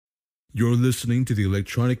You're listening to the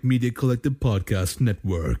Electronic Media Collective Podcast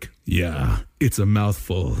Network. Yeah, it's a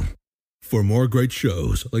mouthful. For more great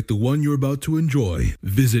shows like the one you're about to enjoy,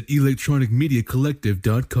 visit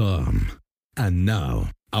electronicmediacollective.com. And now,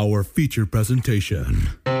 our feature presentation.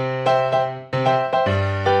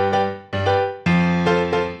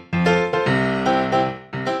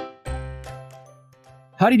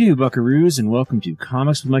 Howdy do, buckaroos, and welcome to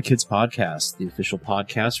Comics with My Kids podcast, the official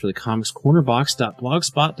podcast for the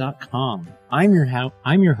comicscornerbox.blogspot.com.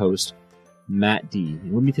 I'm your host, Matt D.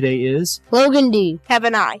 And with me today is Logan D.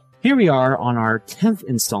 Kevin I. Here we are on our 10th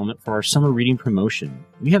installment for our summer reading promotion.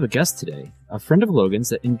 We have a guest today, a friend of Logan's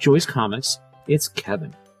that enjoys comics. It's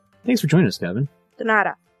Kevin. Thanks for joining us, Kevin. De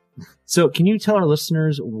nada. So, can you tell our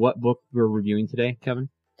listeners what book we're reviewing today, Kevin?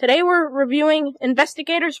 Today we're reviewing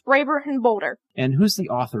InvestiGators, Braver, and Boulder. And who's the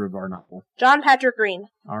author of our novel? John Patrick Green.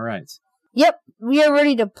 All right. Yep, we are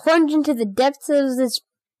ready to plunge into the depths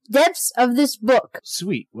of this book.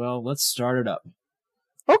 Sweet. Well, let's start it up.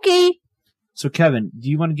 Okay. So, Kevin, do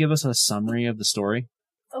you want to give us a summary of the story?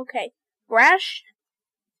 Okay. Brash.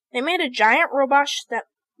 They made a giant robot that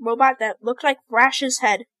looked like Brash's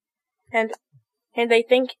head, and they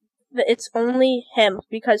think that it's only him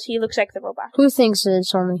because he looks like the robot. Who thinks that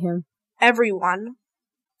it's only him? Everyone.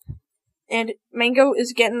 And Mango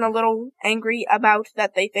is getting a little angry about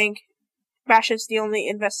that they think Brash is the only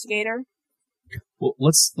investigator. Well,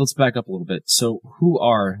 let's back up a little bit. So, who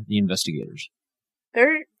are the investigators?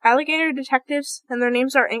 They're alligator detectives, and their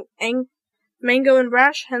names are Mango and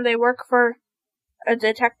Brash, and they work for a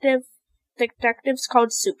detectives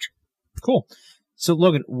called Suit. Cool. So,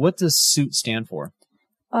 Logan, what does Suit stand for?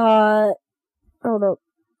 Hold up.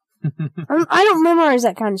 I don't memorize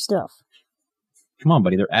that kind of stuff. Come on,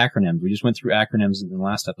 buddy, they're acronyms. We just went through acronyms in the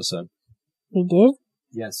last episode. We did?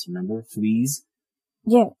 Yes, remember? Fleas?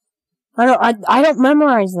 Yeah. I don't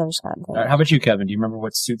memorize those kind of things. All right, how about you, Kevin? Do you remember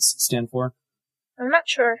what Suits stand for? I'm not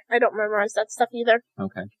sure. I don't memorize that stuff either.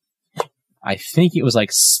 Okay. I think it was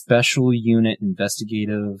like Special Unit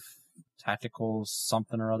Investigative Tactical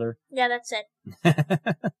something or other. Yeah, that's it.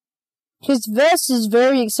 His vest is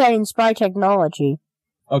very exciting spy technology.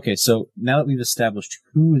 Okay, so now that we've established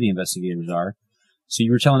who the investigators are, so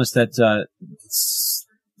you were telling us that was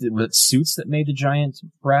it Suits that made the giant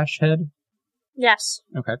Brash head? Yes.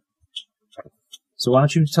 Okay. So why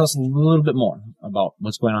don't you tell us a little bit more about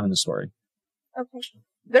what's going on in the story? Okay.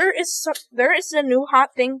 There is a new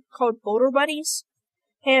hot thing called Boulder Buddies,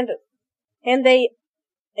 and they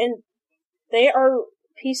are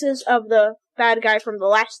pieces of the bad guy from the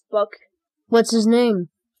last book. What's his name?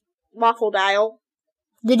 Waffle Dial.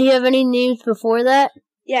 Did he have any names before that?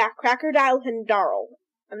 Yeah, Cracker Dial and Darl.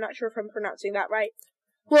 I'm not sure if I'm pronouncing that right.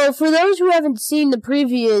 Well, for those who haven't seen the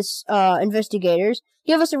previous investigators,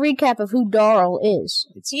 give us a recap of who Darl is.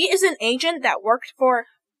 He is an agent that worked for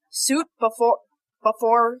Suit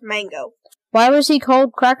before Mango. Why was he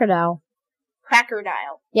called Crocodile? Cracker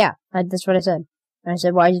Dial. Yeah, that's what I said. I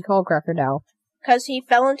said, why is he called Crocodile? Because he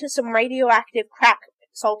fell into some radioactive crack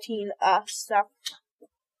saltine stuff.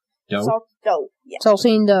 Dough? Dough, yeah.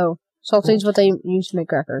 Saltine dough. Saltine's what they use to make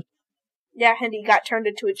crackers. Yeah, and he got turned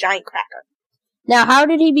into a giant cracker. Now, how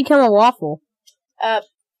did he become a waffle?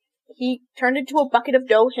 He turned into a bucket of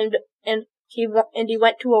dough, and he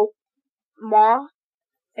went to a Ma,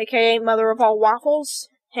 aka Mother of All Waffles,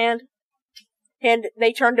 and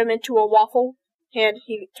they turned him into a waffle, and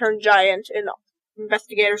he turned giant, and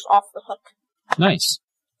investigators off the hook. Nice.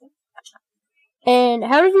 And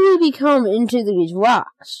how did he become into these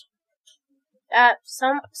rocks?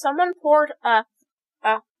 Someone poured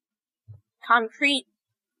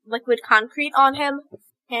liquid concrete on him.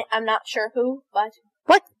 I'm not sure who, but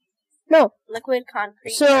What? No. liquid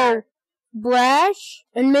concrete. So, Brash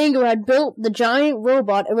and Mango had built the giant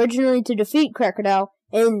robot originally to defeat Crocodile,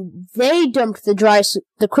 and they dumped the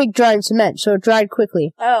quick drying cement, so it dried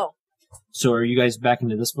quickly. Oh. So are you guys back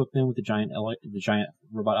into this book then with the giant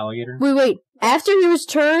robot alligator? Wait. After he was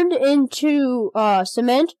turned into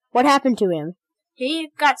cement, what happened to him?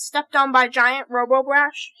 He got stepped on by giant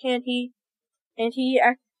Robo-Brash, and he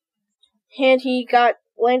got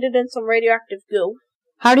landed in some radioactive goo.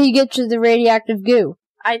 How did he get to the radioactive goo?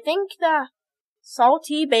 I think the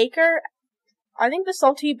Salty Baker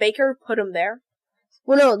put him there.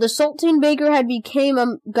 Well, no, the Saltine Baker had became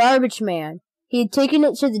a garbage man. He had taken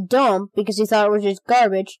it to the dump because he thought it was just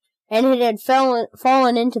garbage, and it had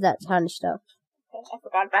fallen into that kind of stuff. I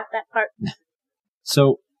forgot about that part.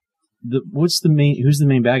 So, who's the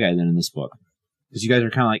main bad guy then in this book? Because you guys are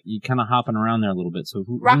kind of hopping around there a little bit. So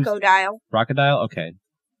Crocodile. Crocodile? Okay.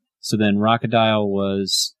 So then Crocodile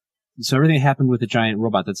so everything happened with the giant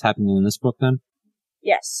robot that's happening in this book then?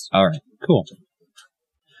 Yes. All right, cool.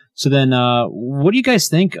 So then, what do you guys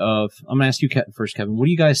think of? I'm gonna ask you first, Kevin. What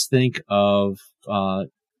do you guys think of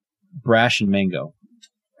Brash and Mango?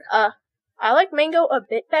 I like Mango a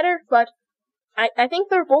bit better, but I think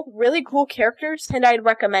they're both really cool characters, and I'd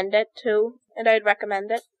recommend it too.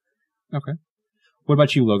 Okay. What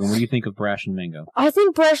about you, Logan? What do you think of Brash and Mango? I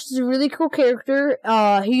think Brash is a really cool character.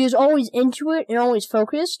 He is always into it and always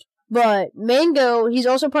focused. But Mango, he's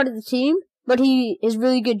also part of the team, but he is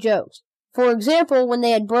really good jokes. For example, when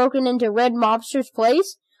they had broken into Red Mobster's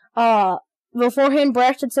place, beforehand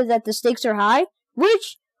Brash had said that the stakes are high,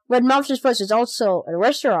 which Red Mobster's place is also a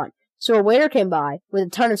restaurant. So a waiter came by with a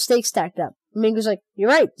ton of steaks stacked up. And Mango's like, "You're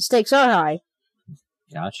right, the stakes are high."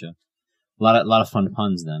 Gotcha. A lot of fun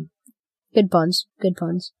puns then. Good puns.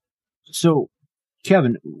 So,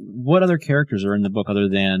 Kevin, what other characters are in the book other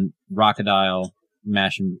than Crocodile,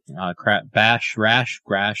 Mash, and Bash, Brash.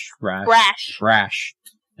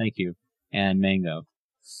 Thank you, and Mango.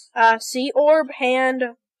 Sea Orb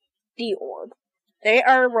and D Orb. They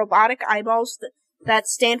are robotic eyeballs that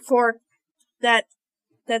stand for that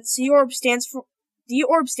Sea Orb stands for. D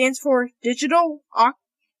Orb stands for Digital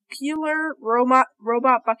Ocular Robot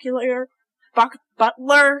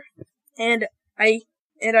Butler, and I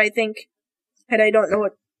don't know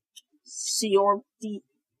what Sea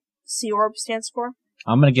Orb stands for.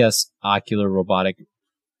 I'm gonna guess Ocular Robotic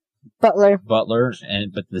Butler, but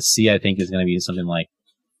the C I think is gonna be something like,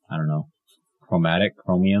 I don't know,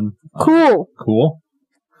 chromium. Cool.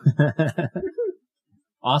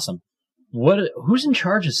 Awesome. Who's in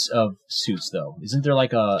charge of suits though? Isn't there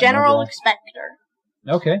like a General Inspector?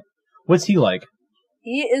 Okay. What's he like?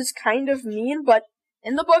 He is kind of mean, but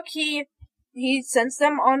in the book he sends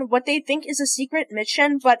them on what they think is a secret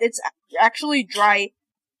mission, but it's actually dry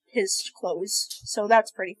his clothes. So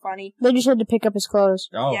that's pretty funny. They just had to pick up his clothes.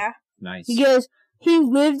 Oh, yeah. Nice. Because he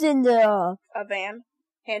lived in a van.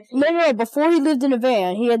 No, before he lived in a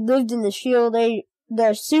van, he had lived in the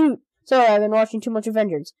the suit. Sorry, I've been watching too much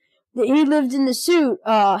Avengers. He lived in the suit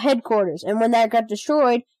headquarters, and when that got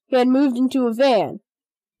destroyed, he had moved into a van.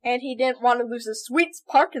 And he didn't want to lose his sweet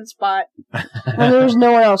parking spot. And there was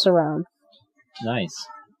no one else around. Nice.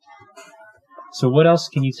 So what else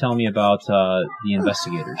can you tell me about the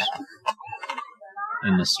investigators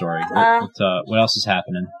in this story? What else is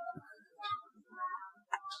happening?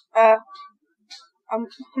 I'm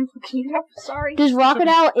looking it up, sorry. Does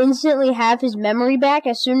Crocodile instantly have his memory back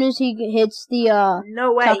as soon as he hits the,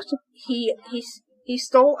 No way. He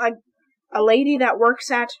stole a lady that works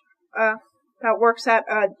at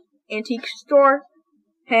antique store,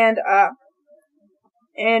 and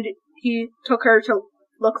he took her to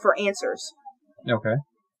look for answers. Okay.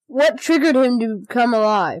 What triggered him to come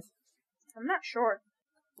alive? I'm not sure.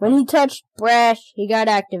 When he touched Brash, he got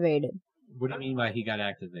activated. What do you mean by he got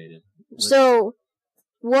activated? So,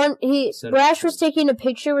 Brash was taking a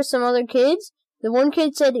picture with some other kids. The one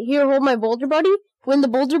kid said, "Here, hold my Boulder Buddy." When the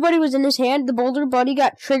Boulder Buddy was in his hand, the Boulder Buddy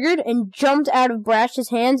got triggered and jumped out of Brash's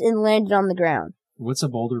hands and landed on the ground. What's a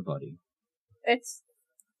Boulder Buddy? It's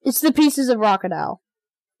the pieces of Crocodile.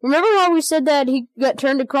 Remember how we said that he got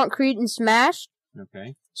turned to concrete and smashed?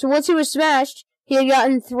 Okay. So once he was smashed, he had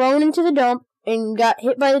gotten thrown into the dump and got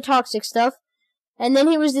hit by the toxic stuff, and then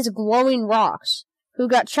he was this glowing rocks who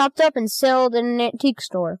got chopped up and sold in an antique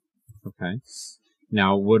store. Okay.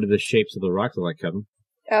 Now, what are the shapes of the rocks like, Kevin?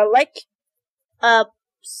 like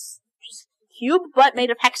cube, but made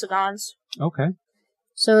of hexagons. Okay.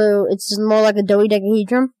 So it's more like a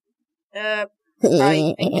dodecahedron? I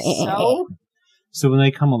think so. So when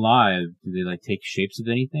they come alive, do they take shapes of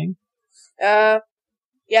anything? Yeah,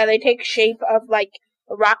 they take shape of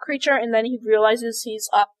a rock creature, and then he realizes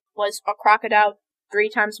was a crocodile 3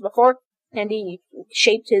 times before, and he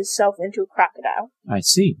shaped himself into a crocodile. I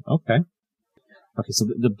see. Okay. Okay, so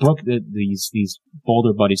the book that these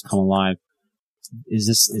Boulder buddies come alive, is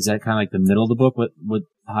that kind of like the middle of the book?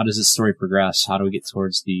 How does this story progress? How do we get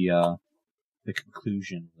towards the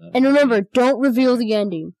conclusion? And remember, don't reveal the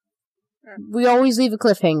ending. We always leave a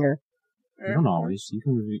cliffhanger. You don't always.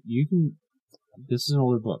 You can. This is an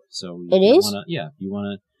older book, so it is. If you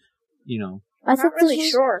want to, I'm not really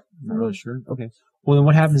sure. Not really sure. Okay. Well, then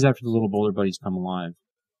what happens after the little Boulder buddies come alive?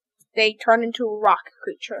 They turn into a rock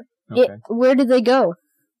creature. Okay. Where did they go?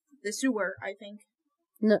 The sewer, I think.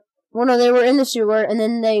 No. Well, no, they were in the sewer, and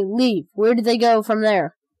then they leave. Where did they go from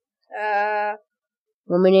there?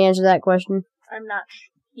 Want me to answer that question? I'm not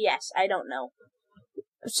Yes, I don't know.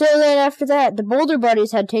 So then after that, the Boulder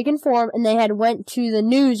Buddies had taken form, and they had went to the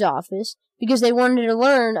news office, because they wanted to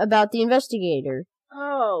learn about the investigator.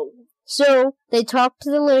 Oh. So, they talked to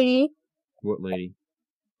the lady. What lady?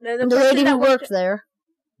 The lady who worked there.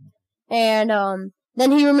 And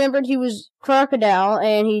then he remembered he was Crocodile,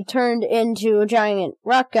 and he turned into a giant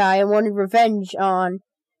rock guy and wanted revenge on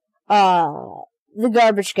the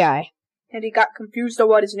garbage guy. And he got confused on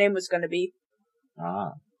what his name was going to be.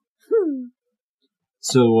 Ah.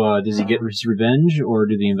 So, does he get his revenge, or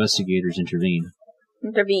do the investigators intervene?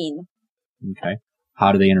 Intervene. Okay.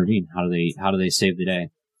 How do they intervene? How do they save the day?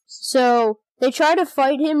 So they try to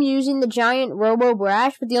fight him using the giant Robo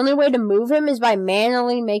Brash, but the only way to move him is by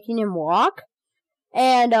manually making him walk.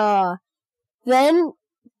 And then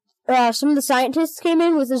some of the scientists came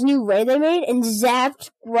in with this new ray they made and zapped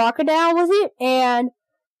Crocodile with it. And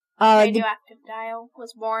Radioactive Dial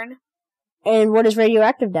was born. And what is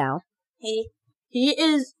radioactive Dial? He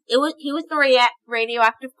was the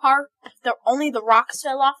radioactive part. Only the rocks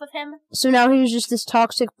fell off of him. So now he was just this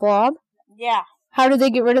toxic blob? Yeah. How did they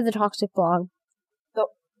get rid of the toxic blob?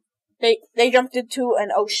 They jumped into an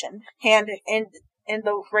ocean, and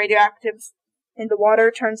the radioactive in the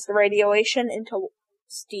water turns the radiation into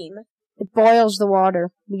steam. It boils the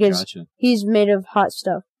water because he's made of hot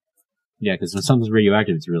stuff. Yeah, because when something's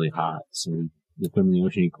radioactive, it's really hot. So they put him in the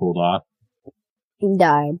ocean, he cooled off. He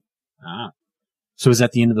died. Ah. So is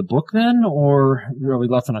that the end of the book then, or are we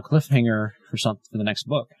left on a cliffhanger for the next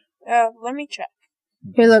book? Let me check.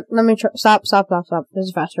 Here, look, let me try. Stop. There's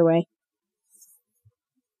a faster way.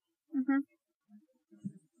 Mm-hmm.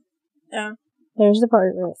 Yeah. There's the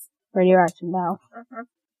part with radioactive now. Uh-huh.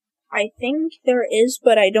 I think there is,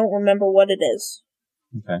 but I don't remember what it is.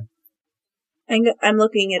 Okay. I'm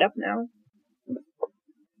looking it up now.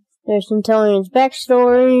 There's some telling his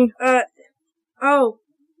backstory. Oh,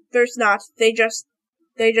 there's not. They just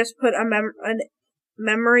put a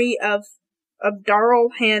memory of Darrell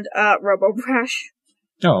and Robobrash.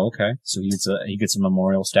 Oh, okay. So he gets a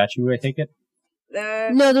memorial statue, I take it?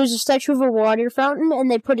 No, there's a statue of a water fountain,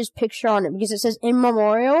 and they put his picture on it because it says in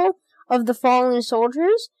memorial of the fallen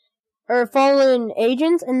soldiers or fallen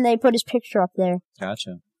agents, and they put his picture up there.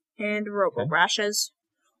 Gotcha. And Robobrashes.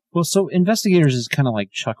 Well, so Investigators is kind of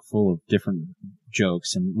like chock full of different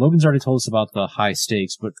jokes, and Logan's already told us about the high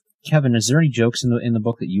stakes, but Kevin, is there any jokes in the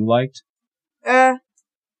book that you liked? Let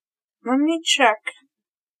me check.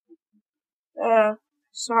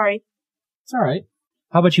 Sorry. It's alright.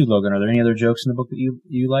 How about you, Logan? Are there any other jokes in the book that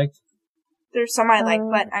you liked? There's some I like,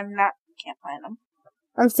 but can't find them.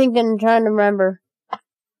 I'm trying to remember.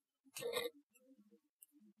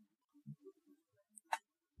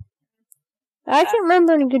 I can't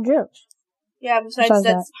remember any good jokes. Yeah, besides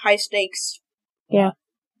that's high stakes. Yeah.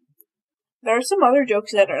 There are some other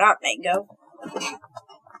jokes that are not Mango.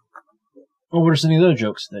 What were some of the other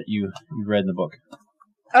jokes that you read in the book?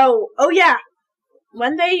 Oh yeah.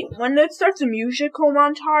 When it starts a musical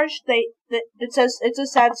montage, it says it's a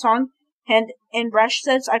sad song, and Bresh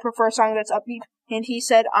says I prefer a song that's upbeat, and he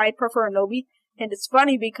said I prefer no beat, and it's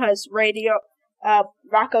funny because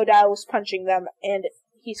Crocodile was punching them, and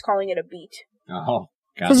he's calling it a beat. Oh,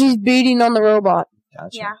 gotcha. Because he's beating on the robot.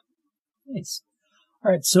 Gotcha. Yeah. Nice.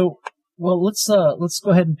 All right, so let's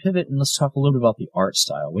go ahead and pivot and let's talk a little bit about the art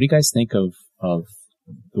style. What do you guys think of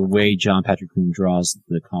the way John Patrick Green draws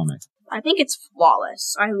the comic? I think it's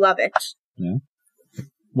flawless. I love it. Yeah.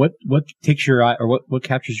 What takes your eye, or what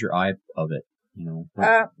captures your eye of it? You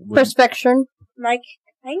know, Perspection. Like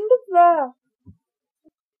kind of.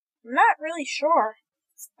 I'm not really sure.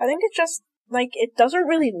 I think it's just like it doesn't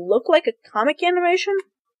really look like a comic animation.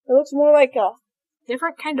 It looks more like a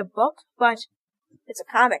different kind of book, but it's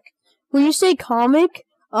a comic. When you say comic,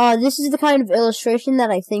 this is the kind of illustration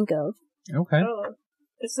that I think of. Okay.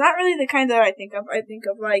 It's not really the kind that I think of. I think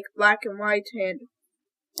of like black and white and.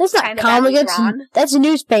 That's not comic. That's a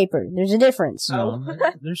newspaper. There's a difference. No,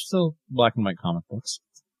 there's still black and white comic books.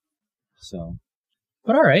 So,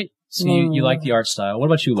 but all right. So you like the art style. What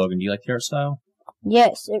about you, Logan? Do you like the art style?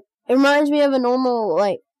 Yes, it reminds me of a normal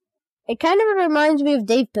It kind of reminds me of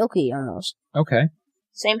Dave Pilkey almost. Okay.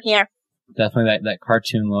 Same here. Definitely that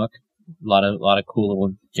cartoon look. A lot of cool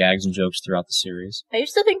little gags and jokes throughout the series. I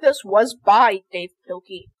used to think this was by Dave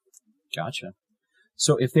Pilkey. Gotcha.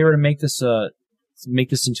 So if they were to make this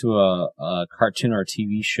into a cartoon or a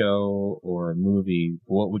TV show or a movie,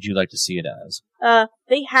 what would you like to see it as?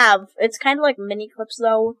 They have. It's kind of like mini clips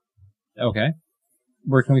though. Okay.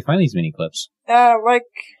 Where can we find these mini clips? Like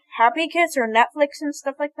Happy Kids or Netflix and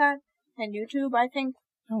stuff like that. And YouTube, I think.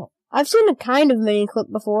 Oh. I've seen a kind of mini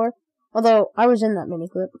clip before. Although, I was in that mini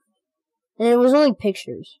clip. And it was only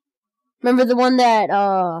pictures. Remember the one that,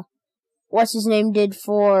 what's his name did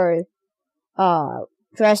for,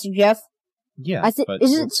 Jurassic Jeff? Yeah.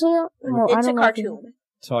 Is it so? Well, it's a cartoon.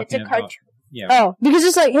 It's a cartoon. Yeah. Oh, because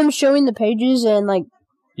it's like him showing the pages and like.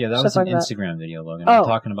 Yeah, that stuff was an like that. Instagram video, Logan. Oh. I'm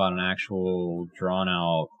talking about an actual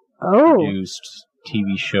drawn-out, Oh, produced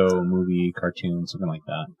TV show, movie, cartoon, something like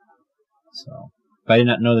that. So, but I did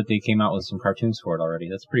not know that they came out with some cartoons for it already.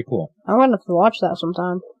 That's pretty cool. I'm gonna have to watch that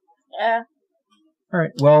sometime. Yeah. All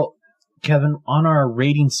right. Well, Kevin, on our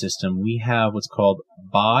rating system, we have what's called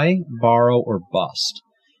buy, borrow, or bust.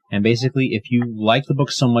 And basically, if you like the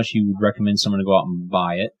book so much you would recommend someone to go out and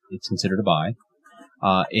buy it, it's considered a buy.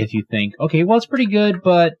 If you think, okay, well, it's pretty good,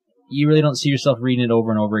 but you really don't see yourself reading it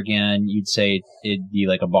over and over again, you'd say it'd be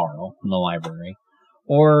like a borrow from the library.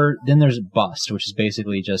 Or then there's bust, which is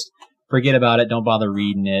basically just forget about it, don't bother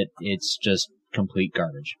reading it, it's just complete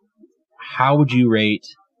garbage. How would you rate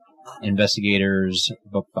InvestiGators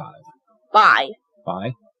Book 5? Buy.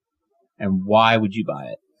 Buy? And why would you buy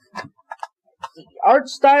it? The art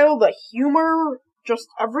style, the humor, just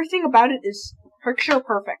everything about it is picture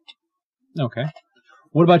perfect. Okay.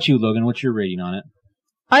 What about you, Logan? What's your rating on it?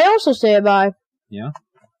 I also say a buy. Yeah?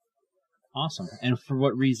 Awesome. And for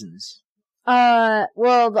what reasons?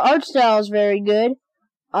 Well, the art style is very good.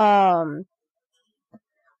 I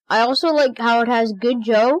also like how it has good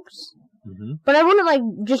jokes. Mm-hmm. But I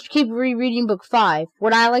wouldn't just keep rereading book 5.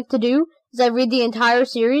 What I like to do is I read the entire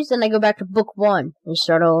series, then I go back to book 1 and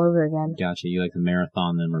start all over again. Gotcha. You like to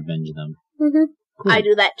marathon them or binge them. Mm-hmm. Cool. I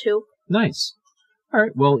do that too. Nice. All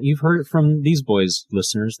right. Well, you've heard it from these boys,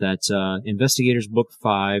 listeners, that InvestiGators Book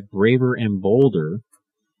 5, Braver and Bolder,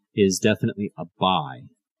 is definitely a buy.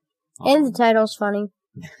 And the title's funny.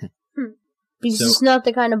 Because it's not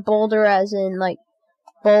the kind of boulder as in,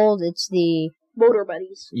 bold, it's the... Motor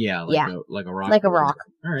buddies. Yeah, like a rock. Like a rock.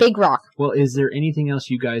 All right. Big rock. Well, is there anything else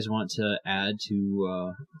you guys want to add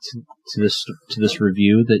to this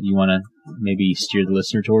review that you want to maybe steer the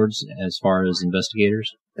listener towards as far as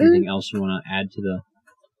InvestiGators? Anything else you want to add to the...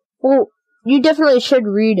 Well, you definitely should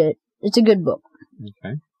read it. It's a good book.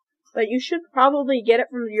 Okay. But you should probably get it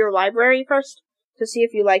from your library first to see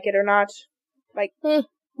if you like it or not. Well,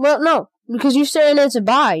 no. Because you're saying it's a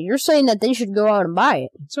buy. You're saying that they should go out and buy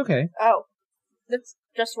it. It's okay. Oh. That's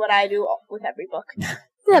just what I do with every book.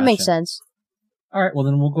 That makes sense. All right, well,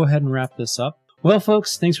 then we'll go ahead and wrap this up. Well,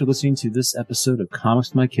 folks, thanks for listening to this episode of Comics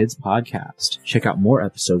with My Kids podcast. Check out more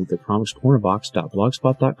episodes at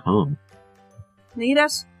comicscornerbox.blogspot.com. Leave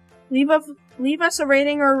us a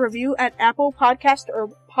rating or a review at Apple Podcast or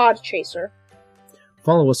Podchaser.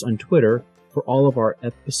 Follow us on Twitter for all of our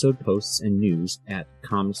episode posts and news at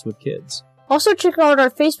Comics with Kids. Also check out our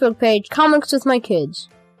Facebook page, Comics with My Kids.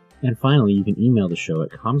 And finally, you can email the show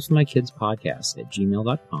at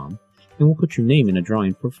comicswithmykidspodcast@gmail.com, and we'll put your name in a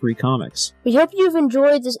drawing for free comics. We hope you've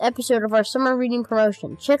enjoyed this episode of our summer reading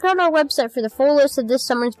promotion. Check out our website for the full list of this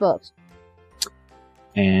summer's books.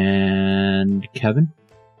 And Kevin,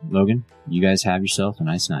 Logan, you guys have yourself a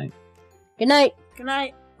nice night. Good night. Good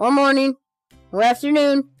night. Or morning. Or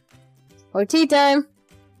afternoon. Or tea time.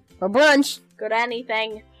 Or brunch. Good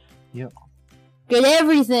anything. Yep. Good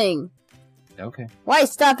everything. Okay. Why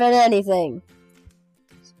stop at anything?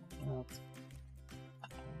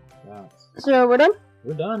 So we're done?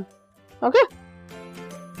 We're done. Okay.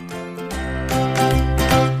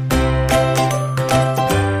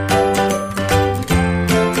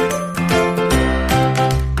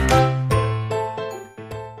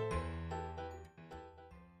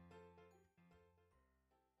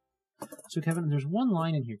 So Kevin, there's one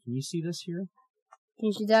line in here. Can you see this here? Can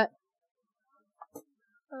you see that?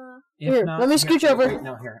 If Here, not, let me scooch over. Wait,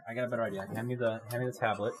 no, here. I got a better idea. Hand me the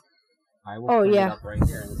tablet. I will Oh, put yeah. it up right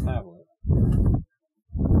here in the tablet.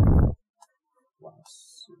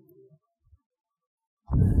 Let's see.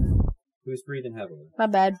 Who's breathing heavily? My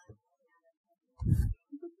bad.